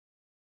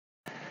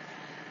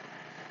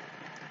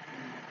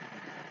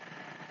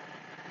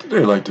Today,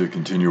 I'd like to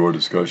continue our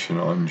discussion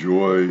on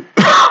joy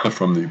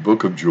from the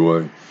Book of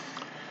Joy.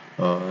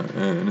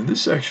 And in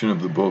this section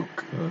of the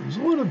book, there's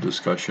a lot of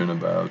discussion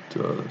about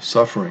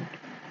suffering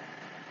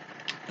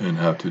and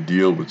how to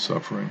deal with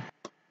suffering.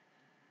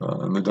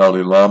 And the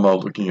Dalai Lama,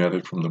 looking at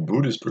it from the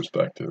Buddhist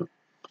perspective,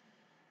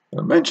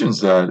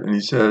 mentions that, and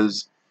he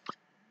says,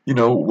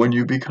 when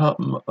you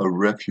become a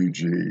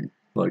refugee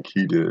like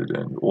he did,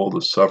 and all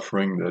the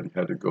suffering that he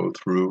had to go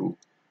through,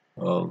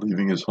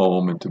 leaving his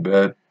home in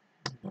Tibet,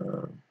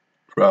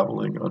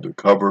 traveling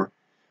undercover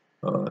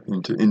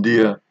into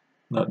India,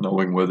 not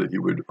knowing whether he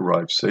would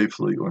arrive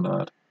safely or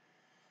not,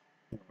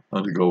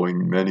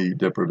 undergoing many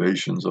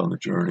deprivations on the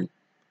journey.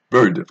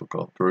 Very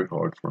difficult, very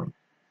hard for him.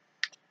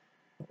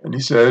 And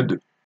he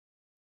said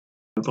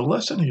the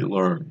lesson he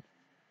learned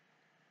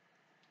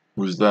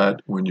was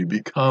that when you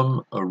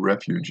become a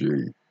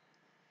refugee,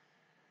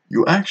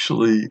 you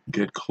actually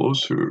get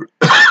closer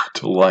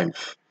to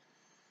life.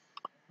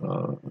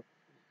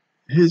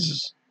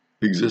 His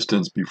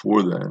existence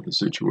before then, the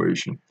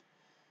situation,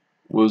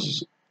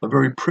 was a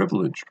very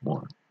privileged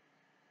one.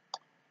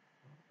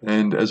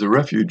 And as a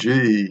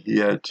refugee, he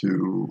had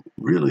to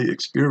really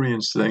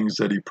experience things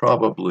that he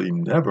probably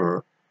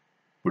never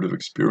would have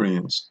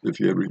experienced if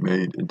he had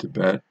remained in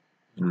Tibet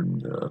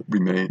and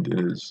remained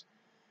in his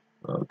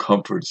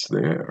comforts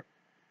there.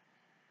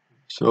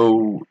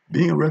 So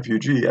being a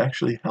refugee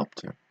actually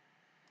helped him,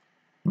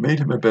 made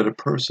him a better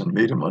person,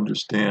 made him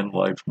understand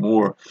life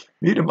more,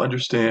 made him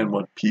understand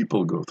what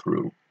people go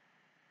through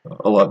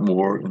a lot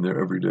more in their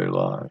everyday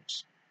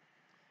lives.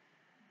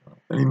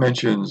 And he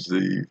mentions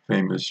the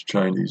famous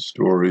Chinese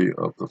story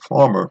of the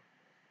farmer,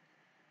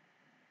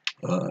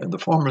 and the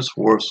farmer's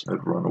horse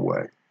had run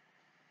away.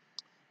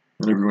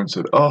 And everyone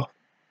said, "Oh,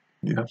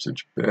 you have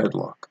such bad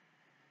luck.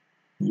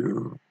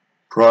 Your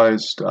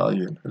prize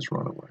stallion has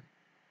run away."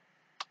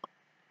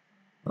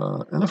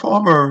 And the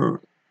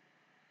farmer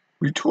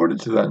retorted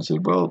to that and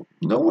said, "Well,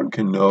 no one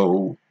can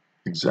know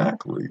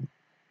exactly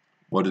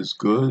what is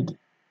good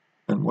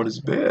and what is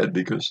bad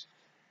because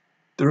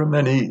there are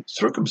many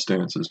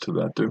circumstances to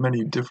that. There are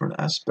many different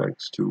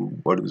aspects to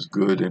what is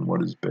good and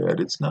what is bad.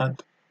 It's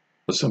not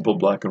a simple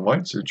black and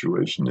white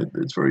situation.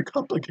 It's very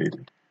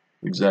complicated.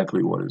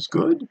 Exactly what is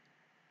good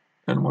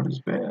and what is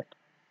bad."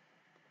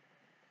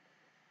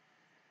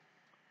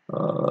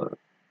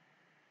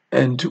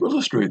 And to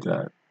illustrate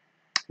that,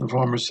 the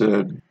farmer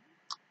said,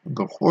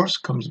 "The horse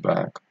comes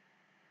back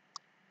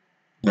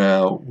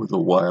now with a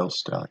wild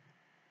stallion."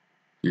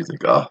 You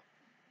think, I've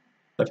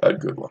had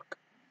good luck.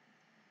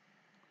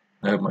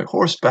 I have my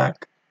horse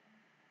back,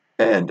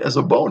 and as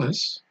a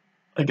bonus,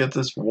 I get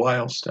this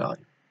wild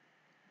stallion.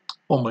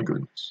 Oh my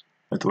goodness.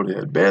 I thought I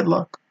had bad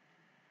luck.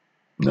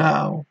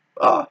 Now,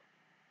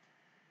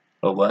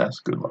 alas,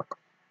 good luck.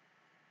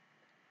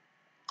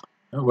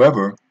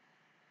 However,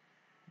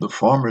 the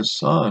farmer's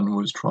son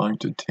was trying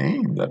to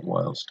tame that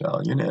wild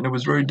stallion, and it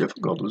was very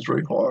difficult. It was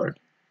very hard.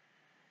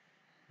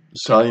 The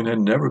stallion had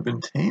never been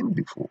tamed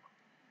before.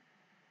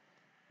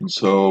 And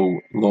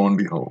so, lo and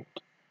behold,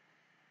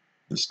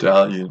 the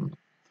stallion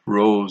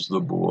throws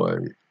the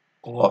boy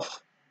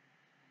off,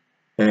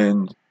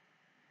 and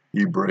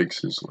he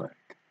breaks his leg.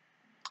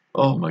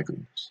 Oh my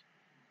goodness.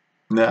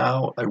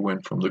 Now I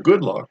went from the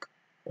good luck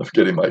of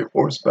getting my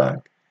horse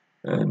back,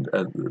 and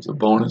as a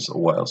bonus, a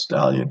wild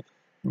stallion.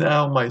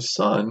 Now my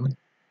son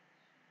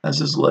has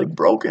his leg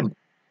broken.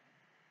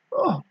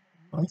 Oh,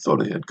 I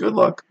thought I had good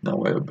luck.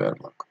 Now I have bad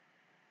luck.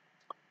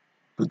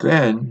 But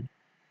then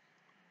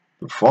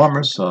the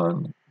farmer's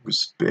son was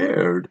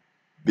spared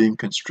being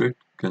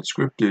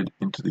conscripted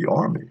into the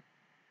army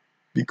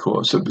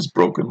because of his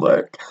broken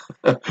leg.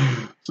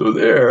 So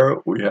there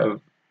we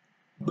have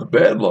the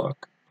bad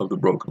luck of the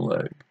broken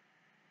leg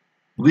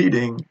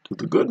leading to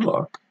the good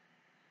luck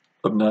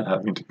of not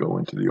having to go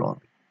into the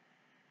army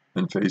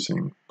and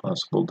facing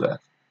possible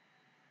death.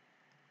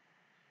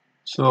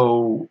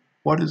 So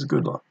what is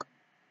good luck?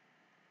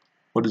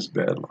 What is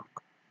bad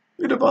luck?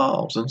 It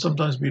evolves, and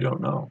sometimes we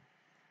don't know.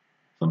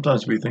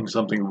 Sometimes we think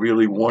something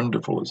really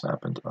wonderful has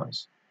happened to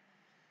us,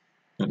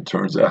 and it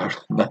turns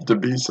out not to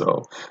be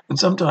so. And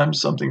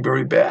sometimes something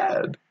very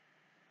bad,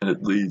 and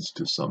it leads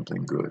to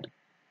something good.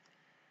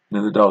 And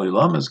in the Dalai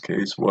Lama's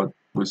case, what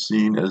was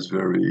seen as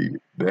very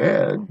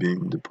bad,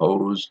 being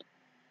deposed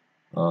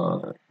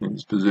in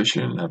his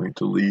position, having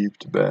to leave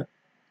Tibet,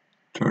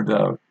 turned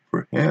out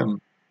for him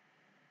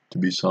to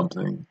be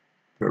something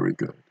very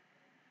good.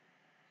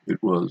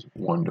 It was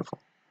wonderful.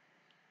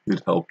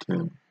 It helped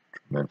him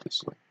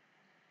tremendously.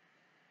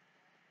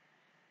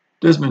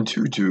 Desmond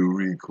Tutu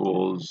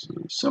recalls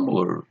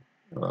similar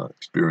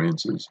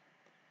experiences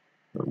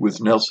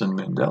with Nelson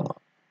Mandela.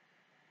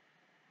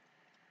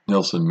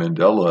 Nelson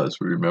Mandela, as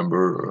we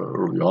remember,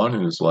 early on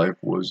in his life,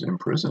 was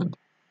imprisoned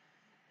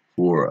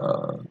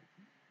for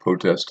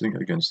protesting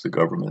against the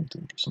government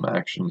and for some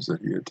actions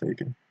that he had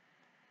taken.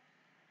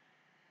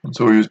 And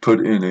so he was put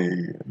in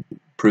a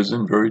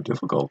prison, very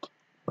difficult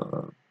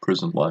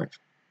prison life.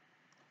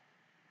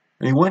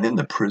 And he went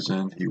into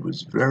prison, he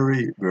was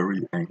very,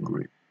 very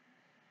angry.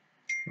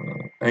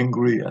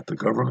 Angry at the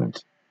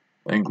government,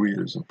 angry at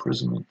his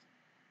imprisonment.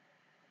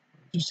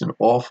 Just an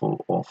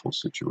awful, awful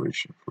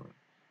situation for him.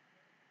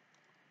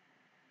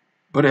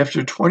 But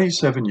after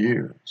 27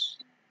 years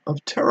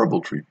of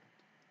terrible treatment,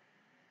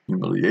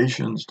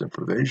 humiliations,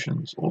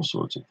 deprivations, all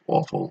sorts of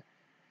awful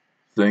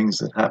things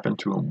that happened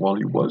to him while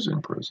he was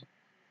in prison,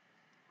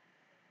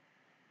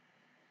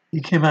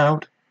 he came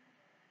out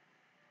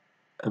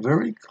a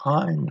very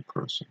kind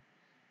person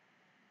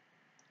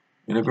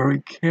and a very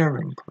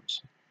caring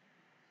person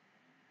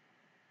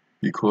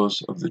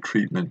because of the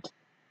treatment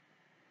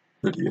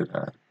that he had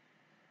had.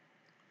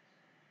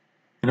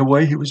 In a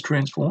way, he was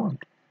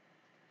transformed.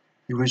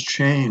 He was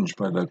changed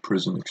by that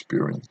prison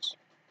experience.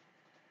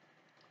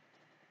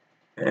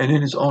 And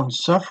in his own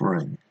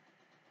suffering,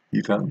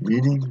 he found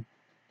meaning,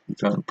 he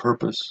found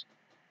purpose,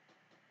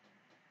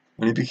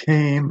 and he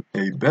became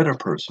a better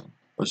person,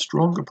 a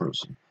stronger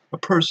person, a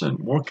person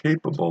more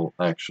capable,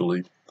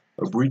 actually,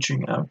 of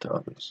reaching out to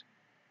others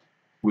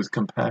with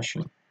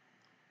compassion.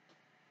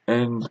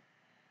 And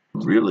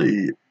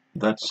really,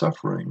 that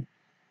suffering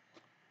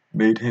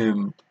made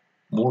him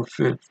more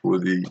fit for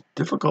the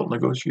difficult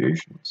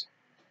negotiations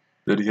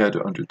that he had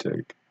to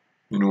undertake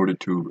in order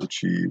to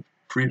achieve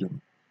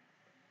freedom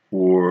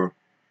for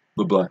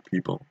the black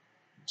people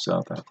in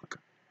South Africa.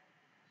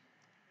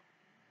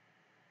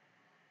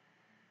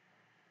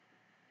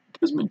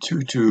 Desmond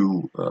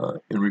Tutu,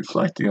 in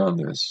reflecting on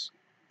this,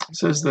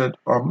 says that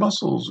our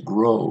muscles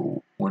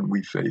grow when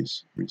we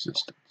face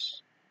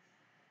resistance.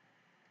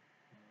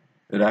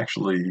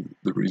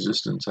 The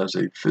resistance has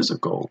a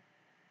physical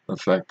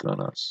effect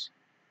on us.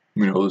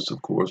 We know this,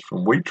 of course,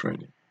 from weight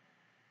training.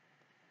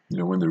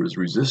 When there is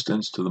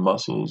resistance to the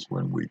muscles,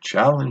 when we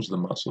challenge the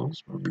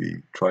muscles, when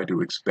we try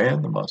to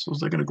expand the muscles,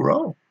 they're going to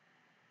grow.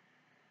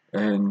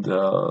 And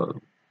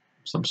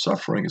some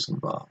suffering is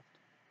involved.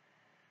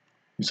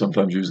 We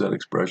sometimes use that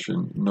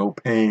expression, no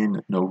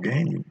pain, no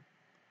gain.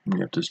 We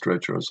have to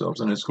stretch ourselves.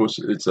 And of course,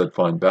 it's that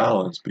fine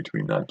balance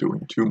between not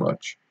doing too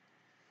much,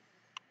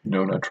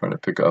 not trying to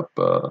pick up,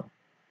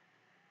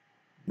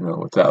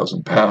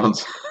 1,000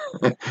 pounds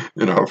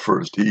in our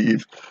first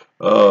heave,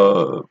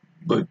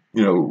 but,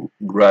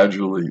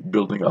 gradually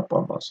building up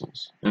our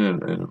muscles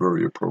in a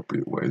very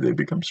appropriate way. They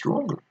become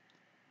stronger.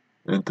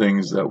 And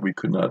things that we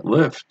could not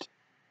lift,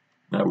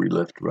 now we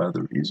lift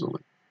rather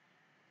easily.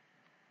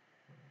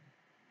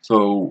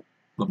 So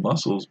the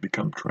muscles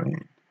become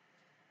trained.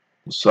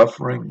 The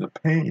suffering, the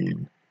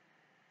pain,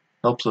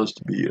 helps us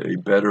to be a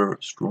better,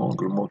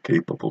 stronger, more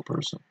capable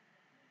person.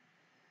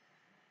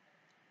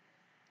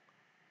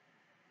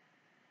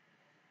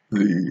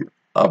 The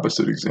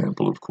opposite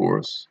example, of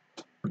course,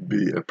 would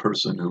be a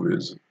person who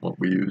is what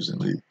we use in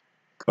the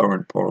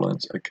current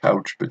parlance, a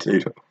couch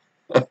potato.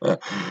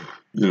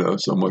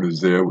 Someone who's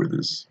there with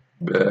his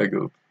bag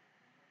of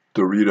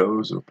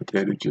Doritos or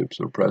potato chips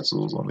or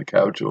pretzels on the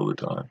couch all the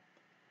time.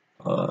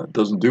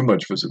 Doesn't do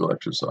much physical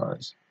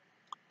exercise.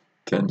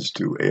 Tends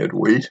to add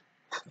weight,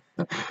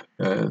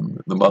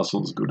 and the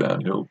muscles go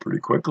downhill pretty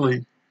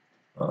quickly,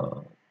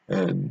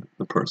 and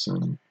the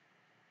person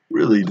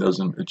really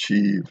doesn't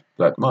achieve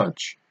that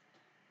much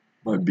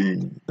by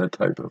being that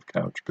type of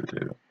couch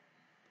potato.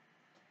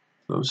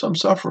 So some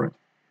suffering,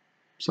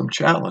 some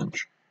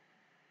challenge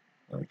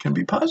can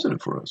be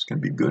positive for us, can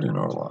be good in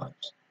our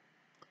lives.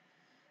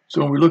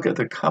 So when we look at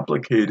the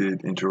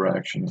complicated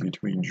interaction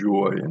between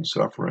joy and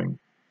suffering,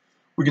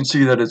 we can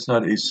see that it's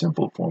not a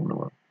simple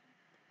formula,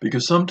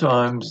 because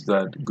sometimes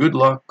that good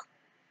luck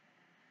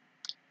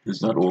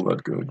is not all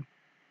that good,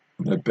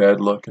 and that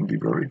bad luck can be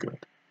very good.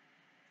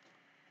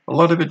 A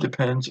lot of it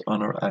depends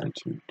on our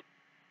attitude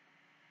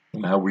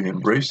and how we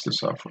embrace the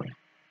suffering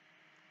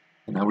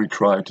and how we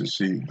try to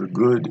see the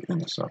good in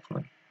the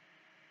suffering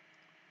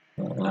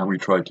and how we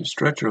try to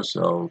stretch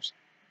ourselves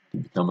to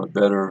become a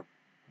better,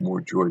 more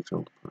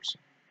joy-filled person.